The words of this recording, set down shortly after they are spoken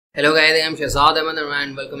Hello guys, I am Shahzad Ahmed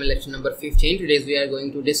and welcome in lecture number 15. Today we are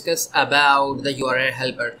going to discuss about the URL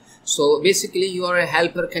helper. So basically URL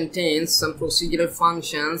helper contains some procedural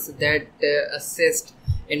functions that assist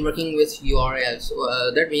in working with URL. So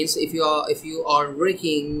that means if you are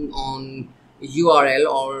working on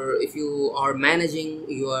URL or if you are managing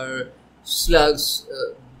your slugs,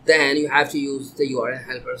 then you have to use the URL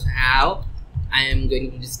helpers. How? I am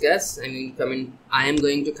going to discuss. I am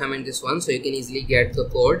going to comment this one so you can easily get the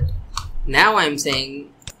code. Now I am saying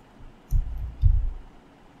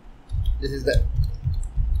this is the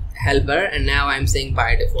helper, and now I am saying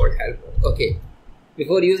by default helper. Okay,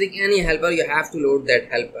 before using any helper you have to load that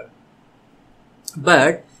helper,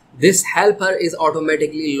 but this helper is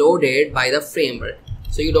automatically loaded by the framework,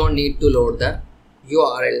 so you don't need to load the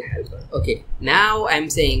URL helper. Okay, now I'm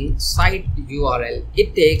saying site URL.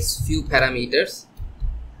 It takes few parameters.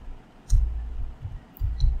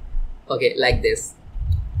 Okay, like this.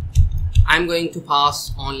 I'm going to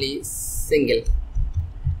pass only single.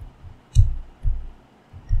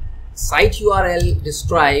 Site URL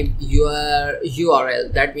describe your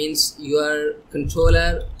URL. That means your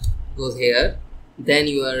controller goes here, then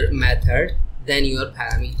your method, then your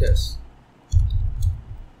parameters.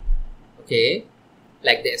 Okay,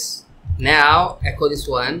 like this. Now echo this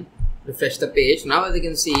one, refresh the page. Now as you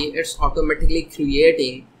can see, it's automatically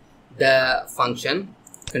creating the function,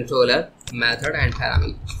 controller, method and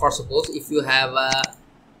parameter. For suppose if you have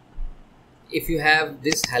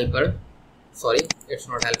this helper, sorry, it's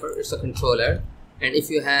not helper, it's a controller, and if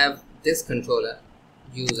you have this controller,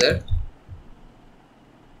 user,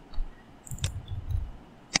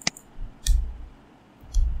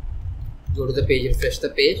 go to the page, refresh the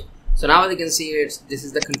page. So now as you can see, this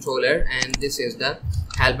is the controller and this is the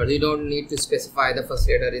helper. You don't need to specify the first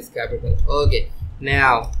letter is capital. Okay,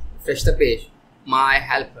 now refresh the page, my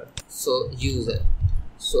helper, so user.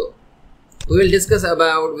 So we will discuss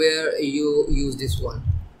about where you use this one.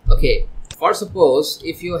 Okay, for suppose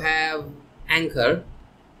if you have anchor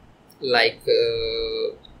like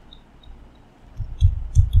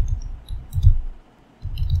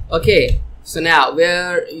okay, so now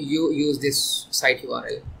where you use this site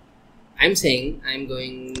URL, I'm saying I'm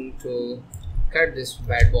going to cut this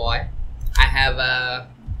bad boy. I have a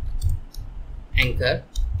anchor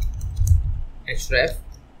href.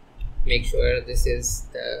 Make sure this is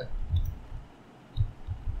the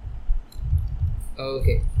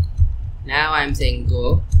okay. Now I'm saying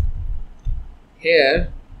go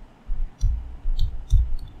here.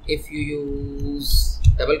 If you use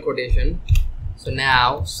double quotation, so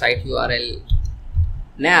now site URL.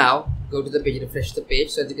 Now go to the page, refresh the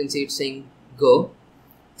page. So as you can see, it's saying go.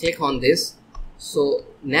 Click on this. So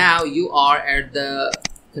now you are at the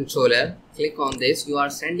controller. Click on this. You are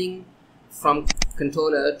sending from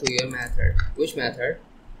controller to your method. Which method?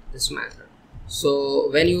 This method.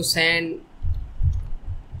 So when you send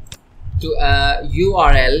to a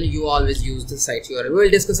URL, you always use the site URL. We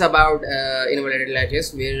will discuss about innovative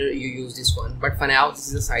lattice where you use this one, but for now this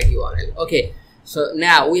is the site URL. Okay, so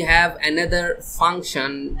now we have another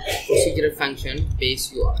function, procedural function,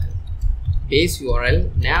 base URL. Base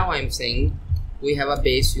URL. Now I'm saying we have a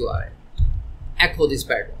base URL. Echo this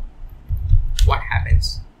bad one. What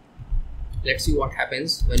happens? Let's see what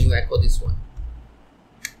happens when you echo this one.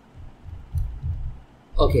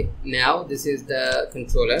 Okay, now this is the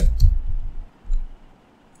controller.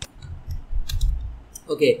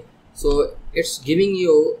 Okay, so it's giving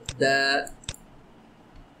you the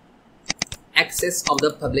access of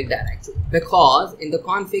the public directory, because in the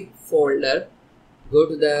config folder, go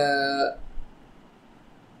to the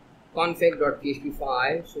config.php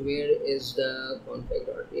file. So where is the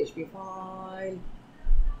config.php file?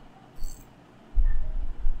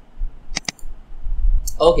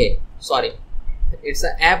 Okay, sorry, it's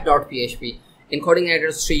a app.php. In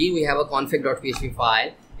Codeigniter 3 we have a config.php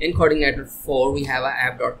file. In Codeigniter 4 we have a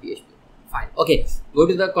app.php file. Okay, go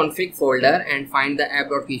to the config folder and find the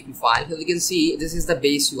app.php file. So you can see this is the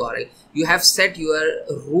base URL. You have set your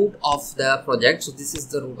root of the project, so this is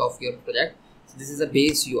the root of your project. So this is the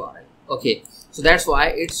base URL. Okay, so that's why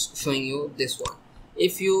it's showing you this one.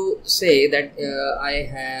 If you say that I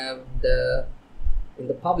have in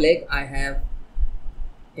the public I have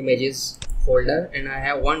images folder and I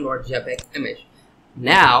have one.jpg image.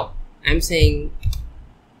 Now I'm saying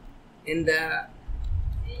in the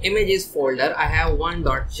images folder I have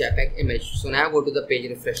one.jpg image. So now go to the page,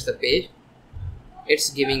 refresh the page. It's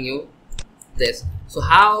giving you this. So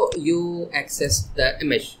how you access the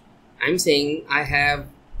image? I'm saying I have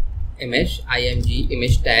image, img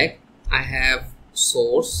image tag. I have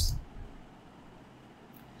source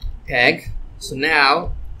tag. So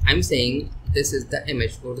now I'm saying this is the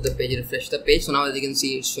image. Go to the page, refresh the page. So now as you can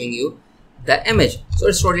see, it's showing you the image. So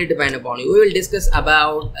it's totally dependent upon you. We will discuss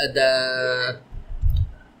about the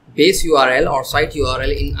base URL or site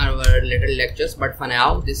URL in our later lectures, but for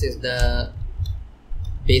now this is the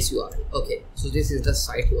base URL. Okay, so this is the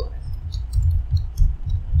site URL.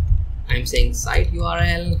 I'm saying site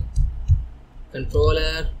URL,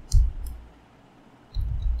 controller,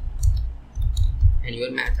 and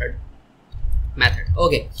your method.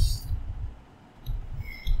 Okay,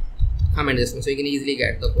 comment this one so you can easily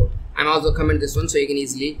get the code. I'm also comment this one so you can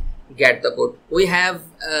easily get the code. We have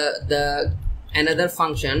another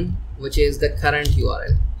function which is the current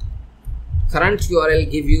URL. Current URL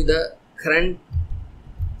give you the current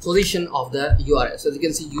position of the URL. So as you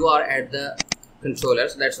can see, you are at the controller,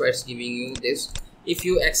 so that's why it's giving you this. If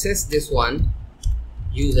you access this one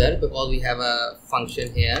user, because we have a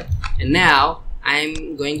function here, and now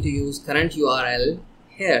I'm going to use current URL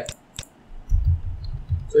here,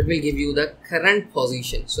 so it will give you the current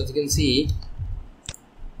position. So as you can see,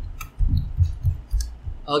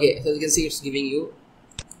 okay, so as you can see, it's giving you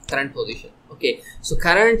current position. Okay, so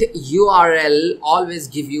current URL always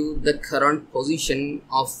give you the current position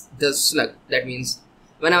of the slug. That means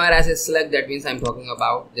whenever I say slug, that means I'm talking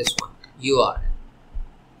about this one, URL.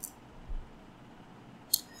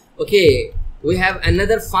 Okay, we have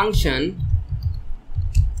another function,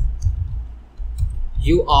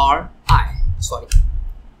 URI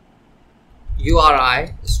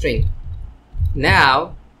string.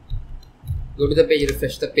 Now go to the page,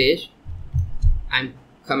 refresh the page, and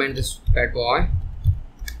comment this bad boy.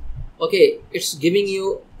 Okay, it's giving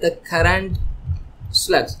you the current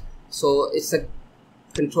slugs. So it's a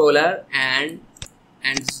controller and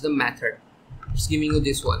it's the method. It's giving you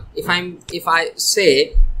this one. If I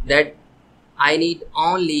say that I need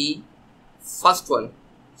only first one,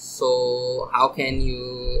 so how can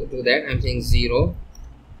you do that? I'm saying 0,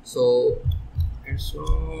 so it's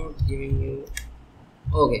not giving you,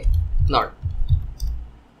 okay, not,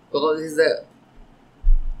 because this is the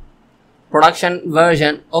production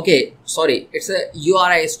version. Okay, sorry, it's a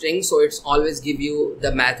URI string, so it's always give you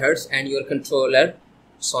the methods and your controller.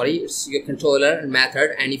 Sorry, it's your controller and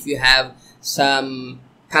method, and if you have some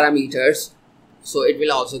parameters, so it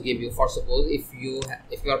will also give you. For suppose if you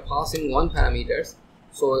are passing one parameters,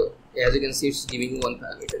 so as you can see, it's giving you one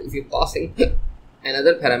parameter. If you're passing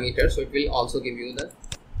another parameter, so it will also give you the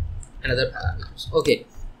another parameters. Okay,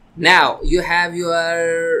 now you have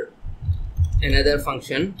your another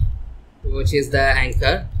function, which is the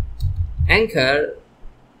anchor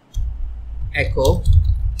echo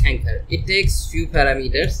anchor. It takes few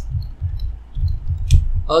parameters.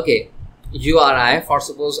 Okay, URI, for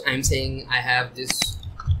suppose I'm saying I have this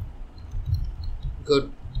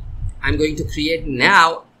good, I'm going to create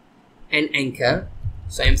now an anchor,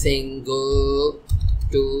 so I'm saying go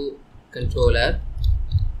to controller,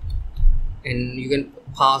 and you can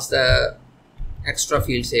pass the extra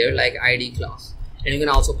fields here like ID class, and you can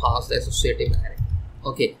also pass the associative array.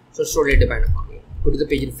 Okay, so it's totally dependent on you. Go to the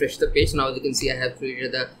page, refresh the page. Now you can see I have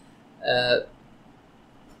created the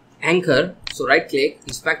anchor. So right click,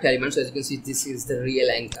 inspect elements. So as you can see, this is the real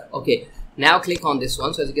anchor. Okay, now click on this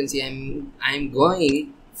one. So as you can see, I'm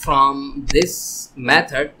going from this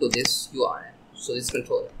method to this URL, so this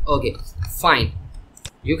controller. Okay, fine.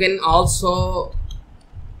 You can also,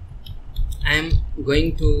 I'm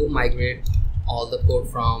going to migrate all the code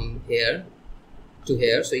from here to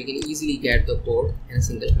here, so you can easily get the code in a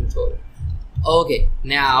single controller. Okay,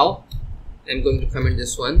 now I'm going to comment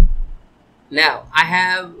this one. Now I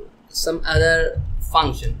have some other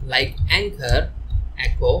function like anchor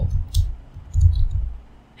echo,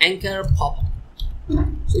 anchor pop-up.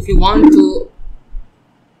 So if you want to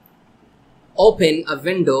open a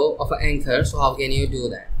window of an anchor, so how can you do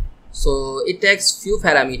that? So it takes few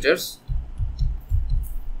parameters.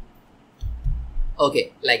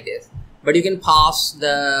 Okay, like this, but you can pass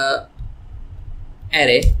the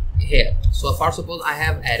array here. So for suppose I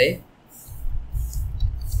have array,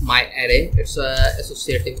 my array, it's a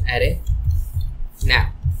associative array.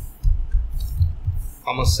 Now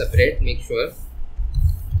comma separate, make sure.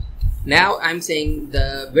 Now I'm saying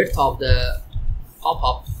the width of the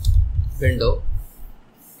pop-up window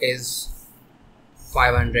is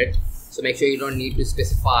 500, so make sure you don't need to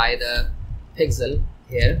specify the pixel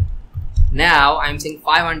here. Now I'm saying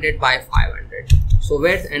 500 by 500, so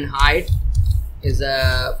width and height is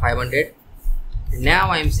 500. Now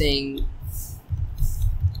I'm saying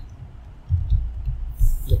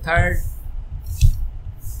the third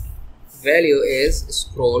value is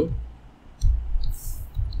scroll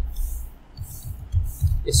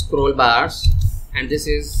bars, and this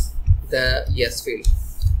is the yes field.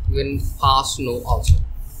 you can pass no also.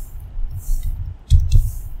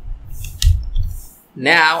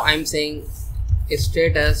 Now I'm saying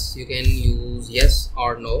status, you can use yes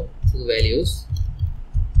or no, two values.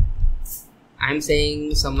 I'm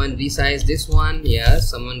saying someone resize this one, yes.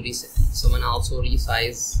 Someone also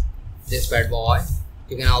resize this bad boy.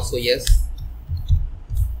 You can also yes,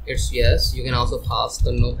 it's yes. You can also pass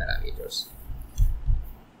the no parameters.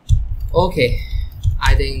 Okay,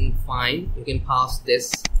 I think fine. You can pass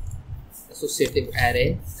this associative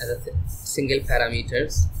array as a single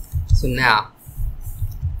parameters. So now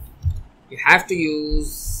you have to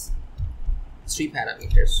use 3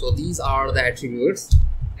 parameters. So these are the attributes,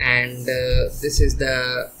 and this is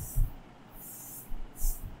the,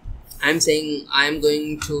 I'm saying I'm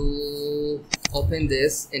going to open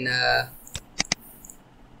this in a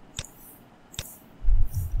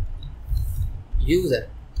user,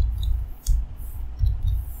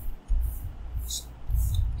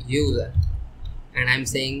 and I'm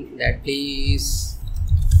saying that please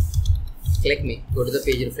click me, go to the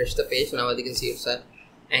page, refresh the page. So now you can see it's a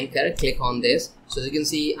anchor. Click on this. So as you can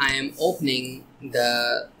see, I am opening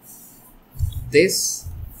this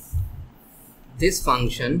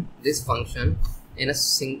function in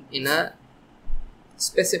a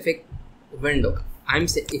specific window. I'm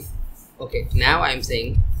saying okay, now I'm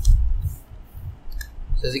saying,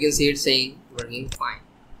 so as you can see it's saying working fine.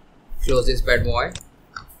 Close this bad boy.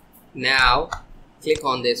 Now click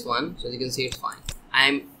on this one. So as you can see it's fine.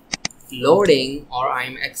 I'm loading, or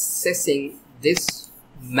I'm accessing this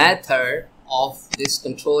method of this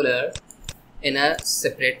controller in a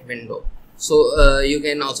separate window. So you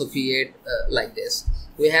can also create like this.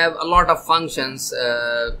 We have a lot of functions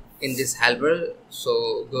in this helper.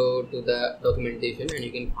 So go to the documentation and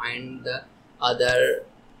you can find the other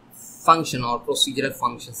function or procedural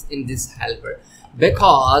functions in this helper,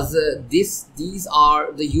 because these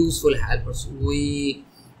are the useful helpers. We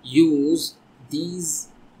use these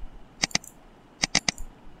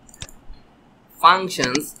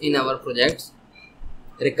functions in our projects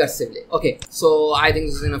recursively. Okay, so I think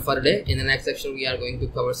this is enough for today. In the next section we are going to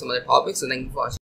cover some other topics. So thank you for watching.